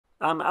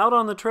I'm out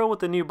on the trail with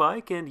the new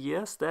bike, and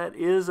yes, that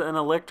is an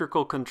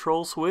electrical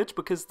control switch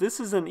because this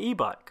is an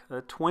e-bike,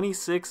 a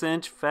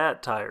 26-inch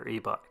Fat Tire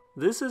e-bike.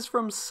 This is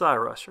from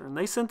Cyrusher, and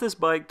they sent this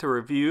bike to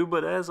review,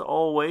 but as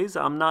always,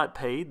 I'm not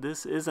paid.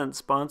 This isn't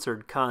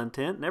sponsored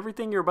content, and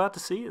everything you're about to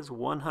see is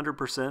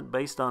 100%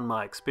 based on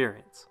my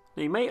experience.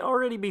 Now, you may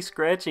already be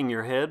scratching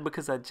your head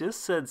because I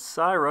just said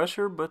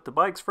Cyrusher, but the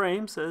bike's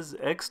frame says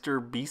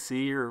Exter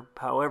BC, or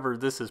however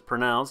this is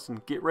pronounced,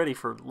 and get ready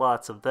for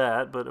lots of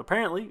that, but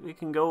apparently it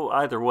can go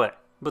either way.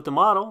 But the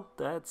model,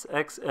 that's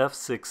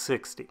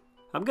XF660.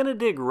 I'm going to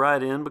dig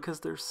right in because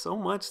there's so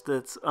much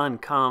that's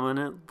uncommon,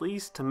 at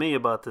least to me,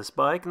 about this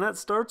bike, and that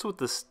starts with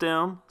the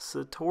stem,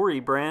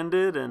 Satori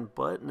branded and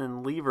button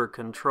and lever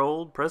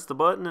controlled. Press the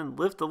button and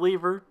lift the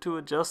lever to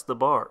adjust the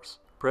bars.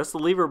 Press the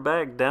lever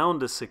back down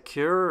to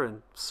secure,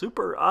 and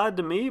super odd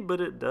to me, but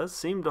it does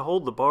seem to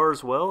hold the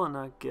bars well, and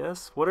I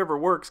guess whatever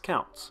works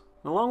counts.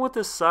 Along with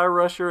the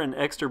Cyrusher and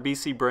Exter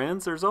BC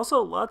brands, there's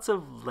also lots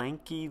of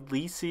Lanky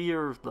Lisi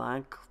or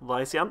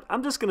Lisi.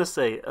 I'm just going to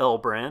say L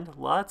brand.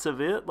 Lots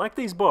of it, like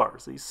these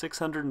bars, these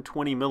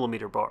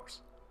 620mm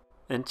bars.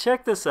 And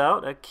check this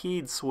out, a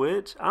keyed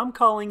switch. I'm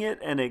calling it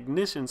an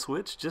ignition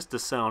switch just to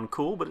sound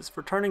cool, but it's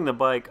for turning the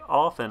bike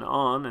off and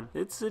on, and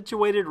it's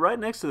situated right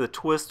next to the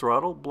twist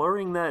throttle,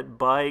 blurring that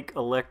bike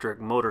electric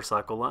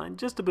motorcycle line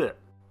just a bit.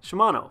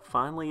 Shimano,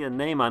 finally a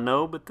name I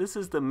know, but this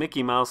is the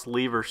Mickey Mouse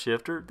lever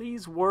shifter.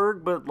 These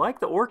work, but like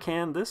the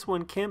Orcan, this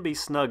one can't be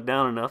snugged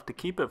down enough to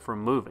keep it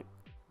from moving.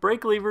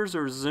 Brake levers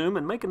are zoom,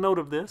 and make a note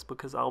of this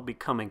because I'll be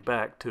coming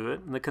back to it.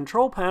 And the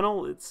control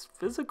panel, it's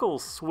physical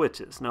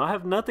switches. Now I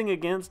have nothing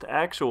against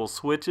actual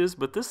switches,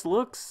 but this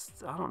looks,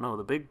 I don't know,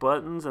 the big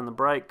buttons and the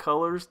bright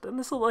colors, doesn't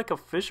this look like a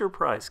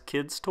Fisher-Price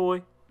kid's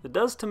toy? It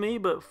does to me,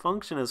 but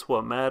function is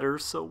what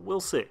matters, so we'll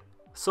see.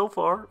 So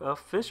far, a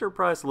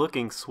Fisher-Price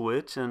looking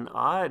switch, an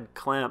odd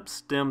clamp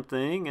stem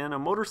thing, and a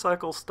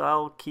motorcycle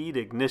style keyed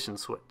ignition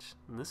switch.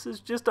 And this is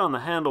just on the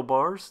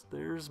handlebars.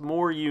 There's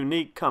more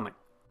unique coming.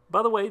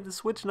 By the way, the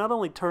switch not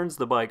only turns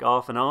the bike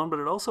off and on, but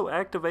it also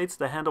activates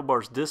the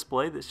handlebars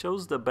display that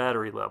shows the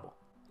battery level.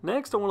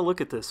 Next, I want to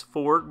look at this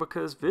fork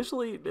because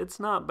visually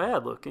it's not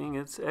bad looking.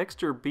 It's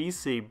Exter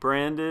BC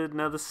branded.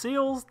 Now the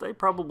seals, they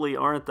probably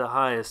aren't the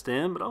highest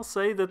end, but I'll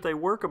say that they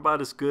work about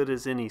as good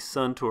as any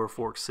Suntour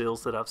fork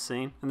seals that I've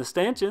seen. And the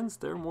stanchions,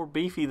 they're more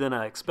beefy than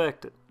I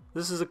expected.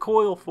 This is a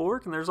coil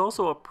fork, and there's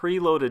also a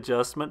preload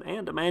adjustment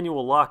and a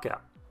manual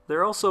lockout. There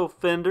are also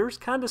fenders,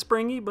 kind of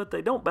springy, but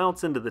they don't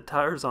bounce into the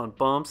tires on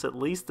bumps, at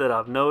least that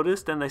I've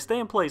noticed, and they stay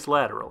in place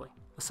laterally.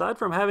 Aside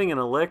from having an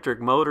electric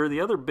motor,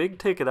 the other big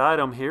ticket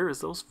item here is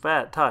those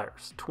fat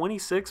tires,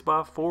 26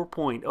 by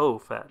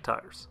 4.0 fat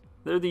tires.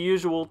 They're the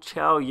usual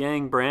Chow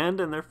Yang brand,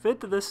 and they're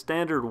fit to the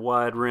standard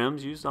wide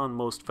rims used on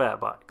most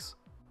fat bikes.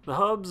 The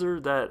hubs are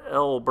that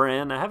L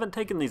brand. I haven't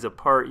taken these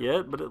apart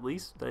yet, but at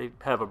least they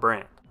have a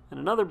brand. And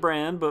another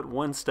brand, but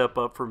one step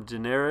up from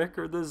generic,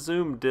 are the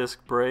Zoom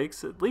disc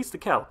brakes, at least the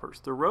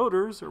calipers. The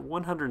rotors are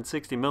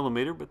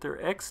 160mm, but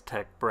they're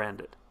X-Tech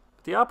branded.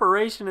 The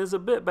operation is a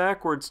bit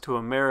backwards to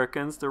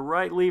Americans. The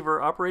right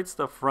lever operates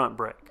the front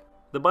brake.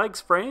 The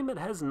bike's frame, it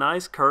has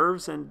nice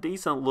curves and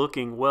decent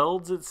looking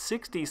welds. It's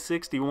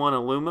 6061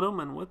 aluminum,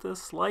 and with a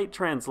slight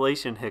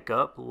translation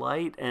hiccup,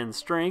 light and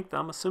strength,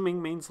 I'm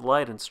assuming means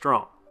light and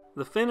strong.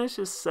 The finish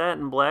is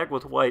satin black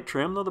with white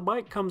trim, though the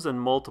bike comes in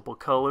multiple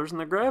colors, and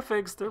the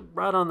graphics, they're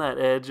right on that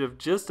edge of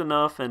just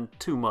enough and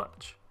too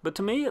much. But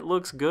to me, it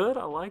looks good.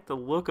 I like the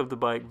look of the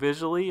bike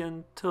visually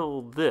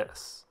until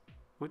this,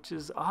 which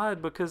is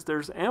odd because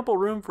there's ample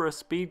room for a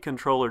speed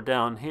controller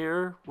down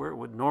here where it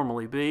would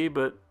normally be,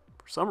 but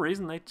for some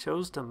reason they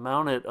chose to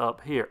mount it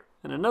up here.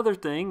 And another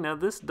thing, now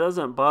this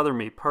doesn't bother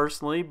me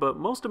personally, but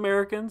most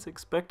Americans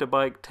expect a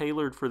bike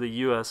tailored for the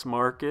US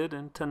market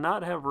and to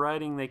not have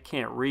writing they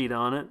can't read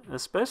on it,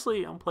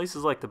 especially on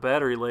places like the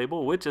battery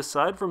label, which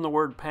aside from the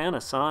word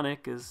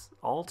Panasonic is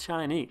all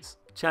Chinese.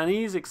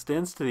 Chinese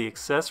extends to the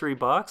accessory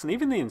box and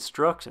even the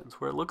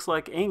instructions, where it looks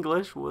like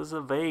English was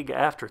a vague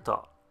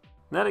afterthought.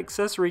 That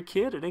accessory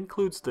kit, it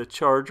includes the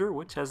charger,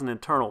 which has an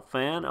internal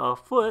fan, a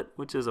foot,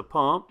 which is a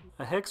pump,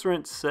 a hex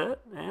wrench set,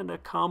 and a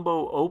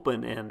combo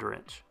open end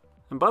wrench.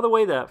 And by the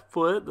way, that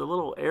foot, the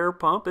little air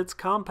pump, it's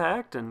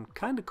compact and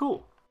kind of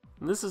cool.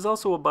 And this is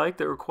also a bike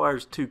that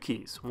requires two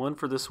keys, one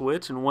for the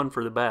switch and one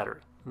for the battery.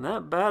 And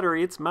that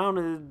battery, it's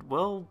mounted,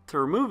 well, to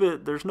remove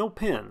it, there's no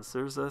pins.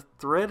 There's a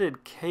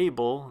threaded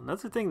cable.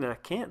 Another thing that I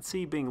can't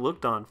see being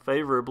looked on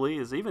favorably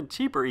is even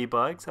cheaper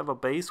e-bikes have a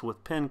base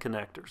with pin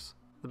connectors.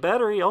 The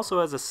battery also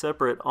has a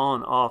separate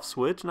on-off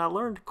switch, and I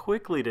learned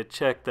quickly to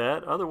check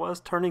that, otherwise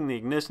turning the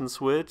ignition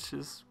switch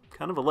is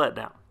kind of a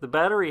letdown. The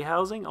battery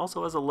housing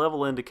also has a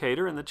level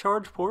indicator, and the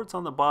charge port's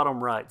on the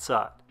bottom right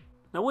side.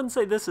 Now, I wouldn't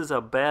say this is a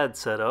bad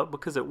setup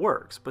because it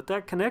works, but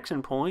that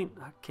connection point,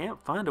 I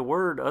can't find a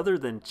word other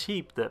than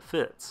cheap that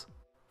fits.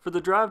 For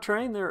the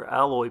drivetrain, there are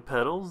alloy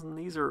pedals, and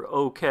these are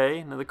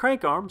okay. Now the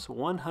crank arms,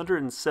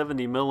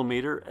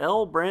 170mm,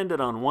 L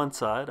branded on one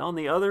side, on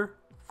the other,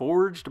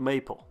 forged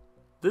maple.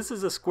 This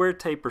is a square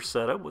taper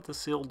setup with a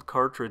sealed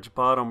cartridge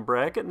bottom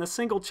bracket and a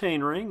single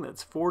chain ring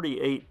that's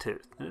 48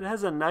 tooth. And it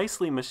has a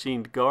nicely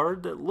machined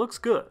guard that looks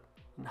good.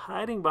 And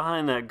hiding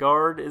behind that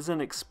guard is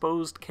an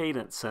exposed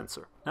cadence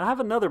sensor. Now I have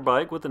another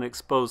bike with an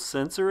exposed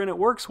sensor and it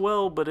works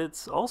well, but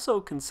it's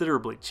also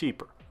considerably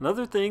cheaper.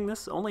 Another thing,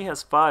 this only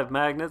has 5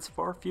 magnets,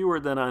 far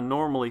fewer than I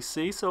normally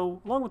see, so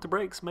along with the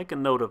brakes, make a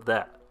note of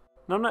that.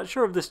 Now I'm not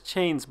sure of this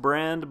chain's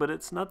brand, but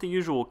it's not the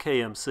usual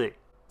KMC.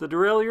 The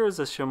derailleur is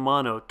a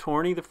Shimano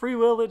Tourney, the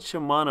freewheel it's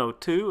Shimano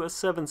 2, a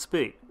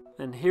 7-speed.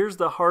 And here's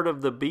the heart of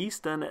the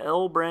beast, an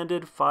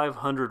L-branded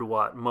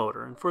 500-watt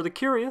motor, and for the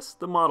curious,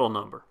 the model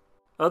number.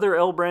 Other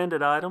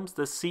L-branded items,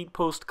 the seat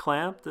post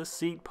clamp, the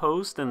seat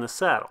post, and the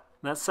saddle.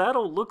 That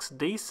saddle looks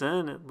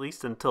decent, at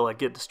least until I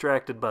get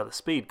distracted by the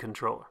speed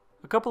controller.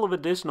 A couple of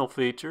additional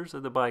features are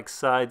the bike's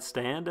side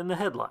stand and the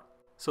headlight.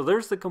 So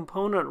there's the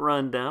component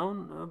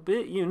rundown, a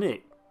bit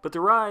unique. But the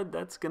ride,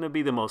 that's going to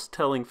be the most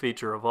telling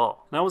feature of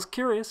all. And I was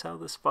curious how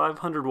this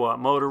 500-watt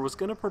motor was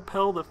going to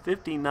propel the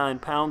 59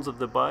 pounds of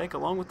the bike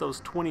along with those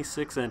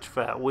 26-inch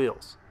fat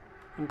wheels.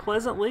 And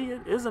pleasantly,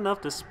 it is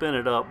enough to spin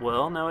it up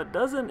well. Now it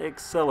doesn't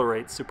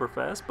accelerate super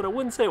fast, but I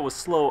wouldn't say it was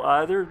slow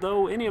either,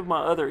 though any of my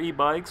other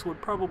e-bikes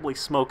would probably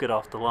smoke it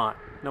off the line.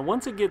 Now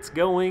once it gets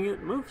going,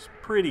 it moves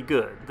pretty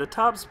good. The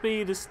top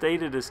speed is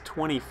stated as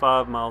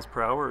 25 miles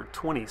per hour, or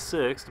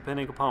 26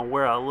 depending upon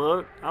where I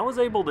look. I was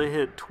able to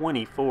hit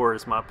 24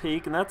 as my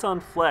peak, and that's on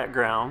flat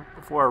ground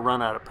before I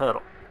run out of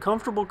pedal.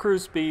 Comfortable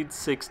cruise speed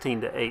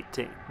 16 to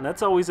 18, and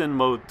that's always in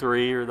mode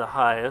 3 or the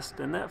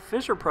highest, and that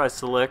Fisher-Price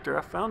selector,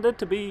 I found it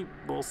to be,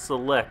 well,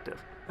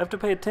 selective. I have to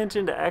pay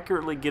attention to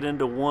accurately get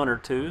into 1 or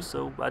 2,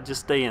 so I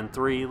just stay in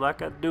 3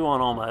 like I do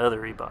on all my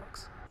other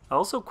e-bikes. I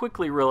also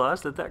quickly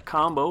realized that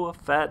combo of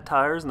fat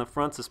tires and the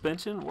front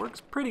suspension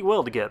works pretty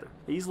well together,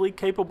 easily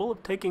capable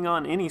of taking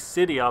on any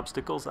city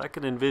obstacles I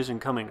could envision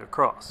coming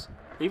across.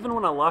 Even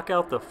when I lock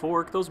out the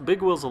fork, those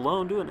big wheels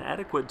alone do an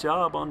adequate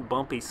job on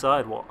bumpy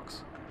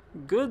sidewalks.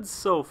 Good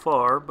so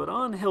far, but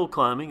on hill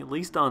climbing, at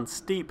least on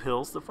steep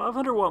hills, the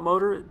 500-watt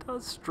motor it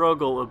does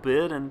struggle a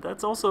bit, and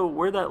that's also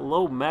where that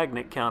low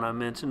magnet count I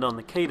mentioned on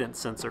the cadence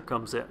sensor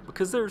comes in.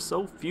 Because there's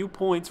so few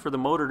points for the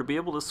motor to be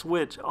able to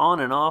switch on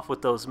and off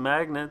with those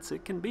magnets,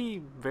 it can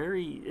be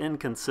very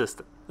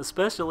inconsistent,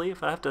 especially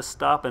if I have to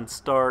stop and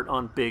start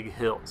on big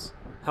hills.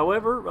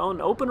 However,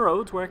 on open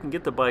roads where I can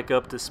get the bike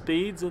up to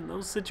speeds, in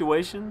those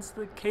situations,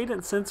 the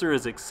cadence sensor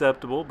is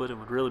acceptable, but it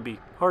would really be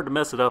hard to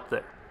mess it up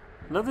there.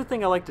 Another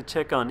thing I like to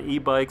check on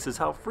e-bikes is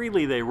how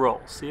freely they roll,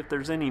 see if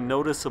there's any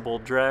noticeable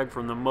drag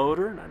from the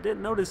motor, and I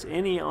didn't notice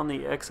any on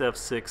the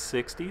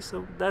XF660,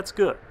 so that's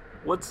good.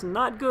 What's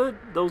not good?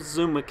 Those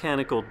Zoom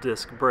mechanical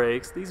disc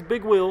brakes. These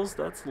big wheels,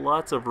 that's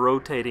lots of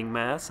rotating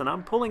mass, and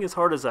I'm pulling as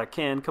hard as I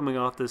can coming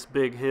off this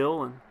big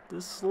hill, and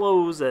this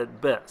slows at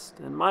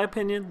best. In my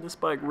opinion, this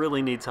bike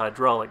really needs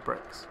hydraulic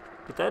brakes.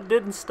 But that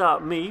didn't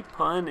stop me,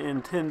 pun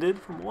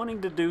intended, from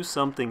wanting to do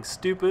something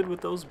stupid with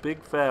those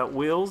big fat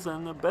wheels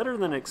and the better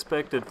than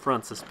expected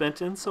front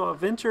suspension, so I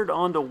ventured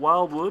onto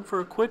Wildwood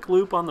for a quick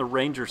loop on the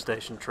Ranger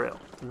Station Trail.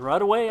 And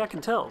right away I can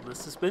tell, the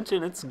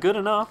suspension, it's good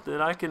enough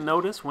that I can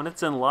notice when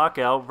it's in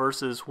lockout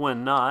versus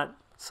when not.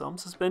 Some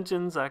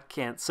suspensions I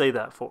can't say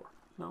that for.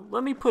 Now,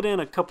 let me put in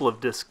a couple of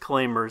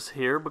disclaimers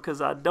here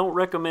because I don't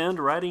recommend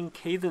riding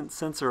cadence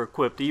sensor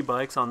equipped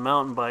e-bikes on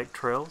mountain bike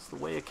trails. The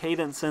way a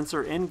cadence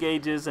sensor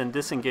engages and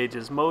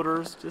disengages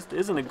motors just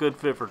isn't a good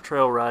fit for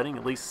trail riding,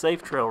 at least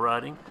safe trail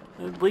riding,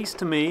 at least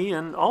to me.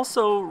 And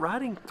also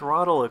riding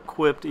throttle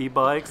equipped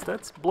e-bikes,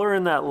 that's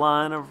blurring that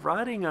line of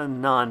riding a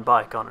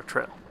non-bike on a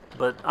trail.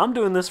 But I'm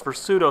doing this for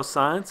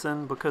pseudoscience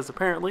and because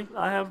apparently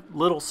I have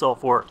little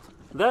self-worth.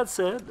 That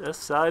said,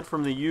 aside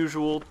from the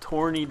usual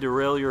Tourney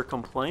derailleur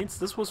complaints,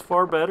 this was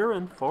far better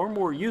and far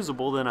more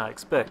usable than I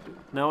expected.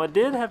 Now I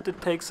did have to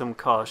take some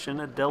caution,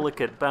 a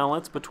delicate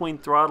balance between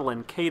throttle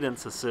and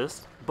cadence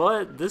assist,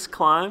 but this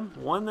climb,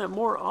 one that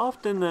more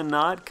often than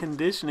not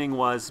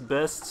conditioning-wise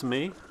bests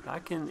me, I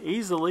can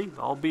easily,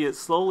 albeit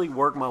slowly,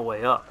 work my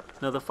way up.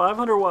 Now the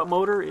 500-watt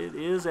motor, it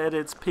is at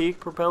its peak,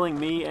 propelling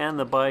me and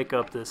the bike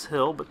up this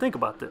hill, but think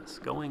about this,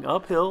 going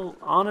uphill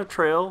on a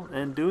trail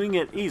and doing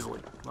it easily,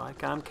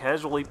 like I'm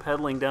casually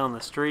pedaling down the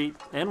street,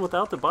 and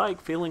without the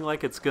bike feeling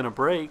like it's gonna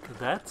break,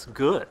 that's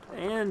good.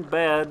 And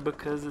bad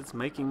because it's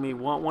making me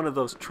want one of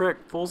those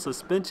Trek full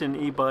suspension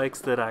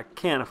e-bikes that I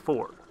can't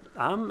afford.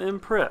 I'm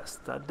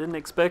impressed. I didn't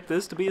expect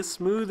this to be as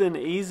smooth and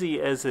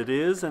easy as it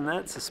is, and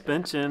that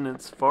suspension,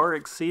 it's far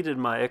exceeded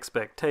my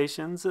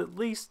expectations, at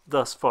least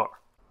thus far.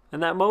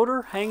 And that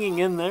motor hanging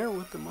in there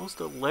with the most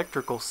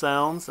electrical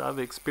sounds I've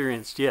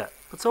experienced yet.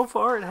 But so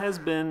far it has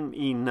been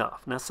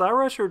enough. Now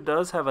Cyrusher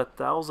does have a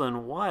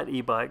 1000-watt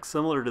e-bike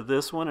similar to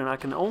this one, and I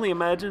can only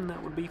imagine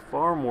that would be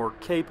far more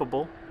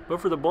capable.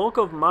 But for the bulk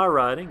of my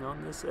riding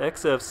on this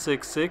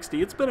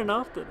XF660, it's been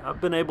enough that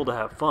I've been able to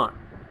have fun.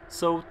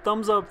 So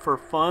thumbs up for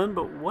fun,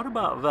 but what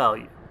about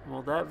value?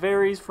 Well, that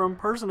varies from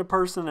person to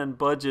person and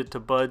budget to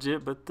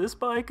budget, but this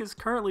bike is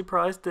currently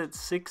priced at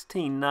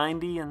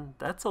 $16.90, and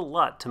that's a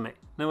lot to me.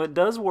 Now, it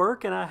does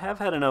work, and I have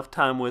had enough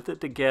time with it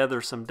to gather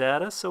some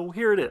data, so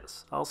here it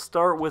is. I'll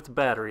start with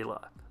battery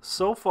life.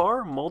 So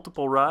far,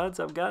 multiple rides,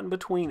 I've gotten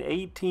between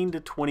 18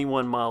 to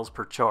 21 miles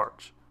per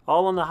charge,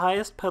 all on the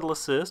highest pedal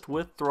assist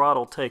with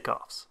throttle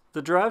takeoffs.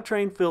 The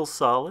drivetrain feels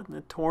solid,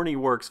 the tourney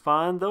works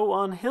fine, though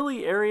on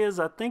hilly areas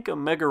I think a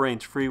Mega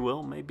Range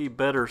freewheel may be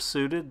better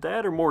suited,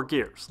 that or more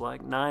gears,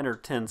 like 9 or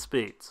 10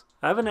 speeds.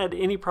 I haven't had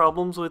any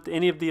problems with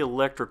any of the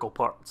electrical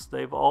parts.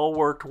 They've all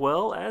worked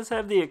well, as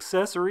have the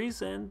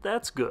accessories, and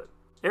that's good.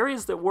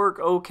 Areas that work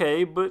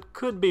okay, but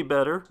could be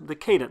better, the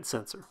cadence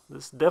sensor.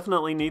 This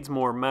definitely needs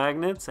more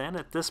magnets, and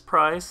at this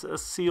price, a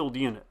sealed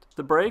unit.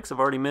 The brakes, I've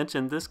already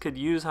mentioned, this could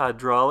use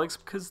hydraulics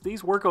because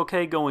these work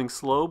okay going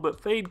slow,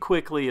 but fade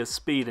quickly as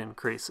speed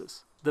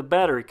increases. The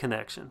battery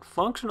connection,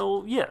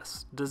 functional,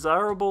 yes.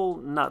 Desirable,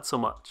 not so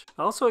much.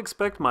 I also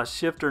expect my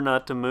shifter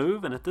not to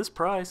move, and at this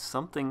price,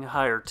 something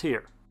higher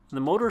tier. The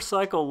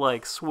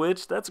motorcycle-like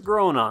switch, that's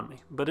grown on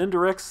me, but in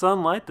direct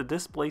sunlight, the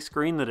display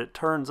screen that it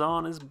turns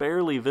on is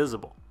barely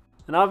visible.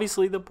 And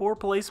obviously the poor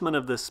placement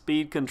of the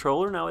speed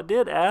controller. Now, I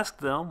did ask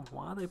them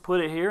why they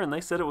put it here, and they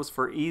said it was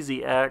for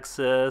easy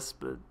access,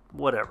 but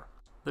whatever.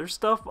 There's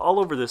stuff all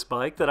over this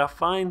bike that I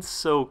find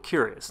so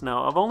curious.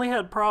 Now, I've only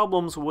had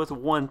problems with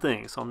one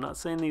thing, so I'm not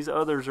saying these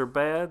others are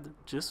bad,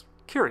 just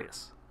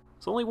curious.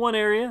 There's only one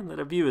area that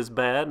I view as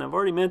bad, and I've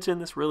already mentioned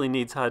this really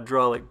needs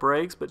hydraulic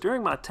brakes, but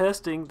during my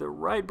testing, the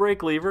right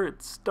brake lever,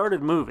 it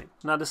started moving.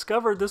 And I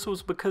discovered this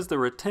was because the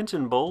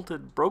retention bolt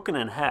had broken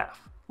in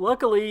half.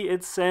 Luckily,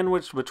 it's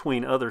sandwiched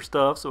between other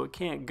stuff, so it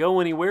can't go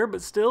anywhere,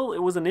 but still,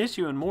 it was an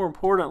issue, and more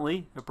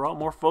importantly, it brought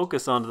more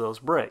focus onto those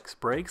brakes.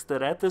 Brakes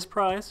that at this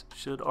price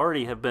should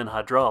already have been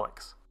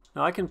hydraulics.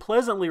 Now, I can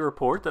pleasantly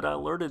report that I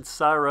alerted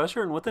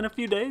Cyrusher, and within a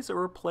few days, a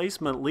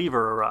replacement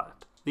lever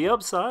arrived. The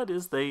upside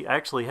is they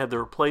actually had the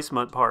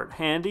replacement part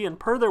handy, and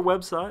per their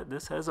website,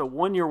 this has a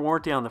 1-year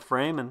warranty on the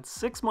frame and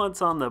 6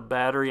 months on the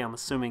battery. I'm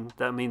assuming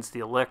that means the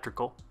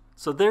electrical.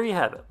 So there you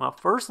have it, my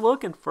first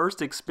look and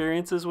first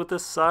experiences with the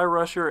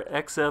Cyrusher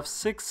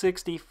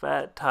XF660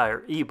 Fat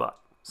Tire e-bike.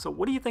 So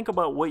what do you think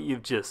about what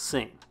you've just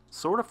seen?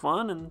 Sort of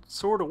fun and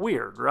sort of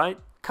weird, right?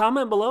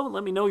 Comment below and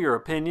let me know your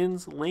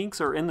opinions.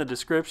 Links are in the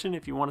description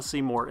if you want to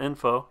see more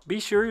info. Be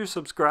sure you're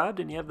subscribed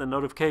and you have the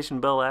notification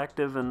bell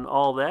active and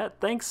all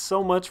that. Thanks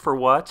so much for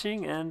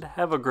watching and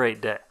have a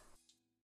great day.